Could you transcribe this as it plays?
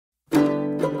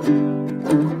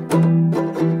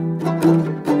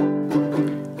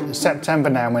It's September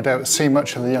now and we don't see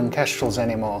much of the young kestrels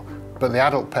anymore, but the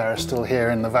adult pair are still here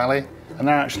in the valley and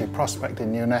they're actually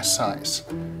prospecting new nest sites.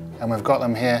 And we've got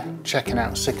them here checking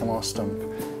out sycamore stump.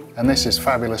 And this is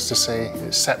fabulous to see.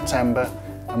 It's September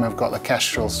and we've got the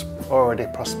kestrels already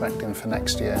prospecting for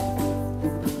next year.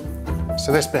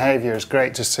 So this behaviour is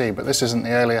great to see, but this isn't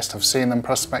the earliest I've seen them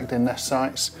prospecting nest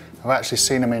sites. I've actually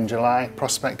seen them in July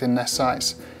prospecting nest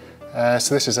sites.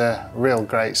 So this is a real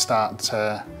great start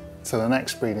to the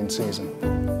next breeding season.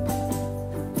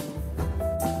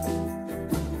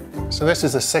 So this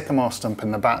is the sycamore stump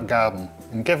in the back garden,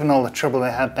 and given all the trouble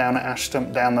they had down at Ash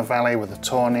Stump down the valley with the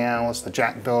tawny owls, the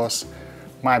jackdaws,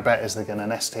 my bet is they're going to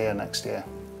nest here next year.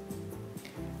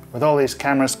 With all these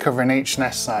cameras covering each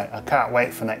nest site, I can't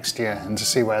wait for next year and to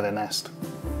see where they nest.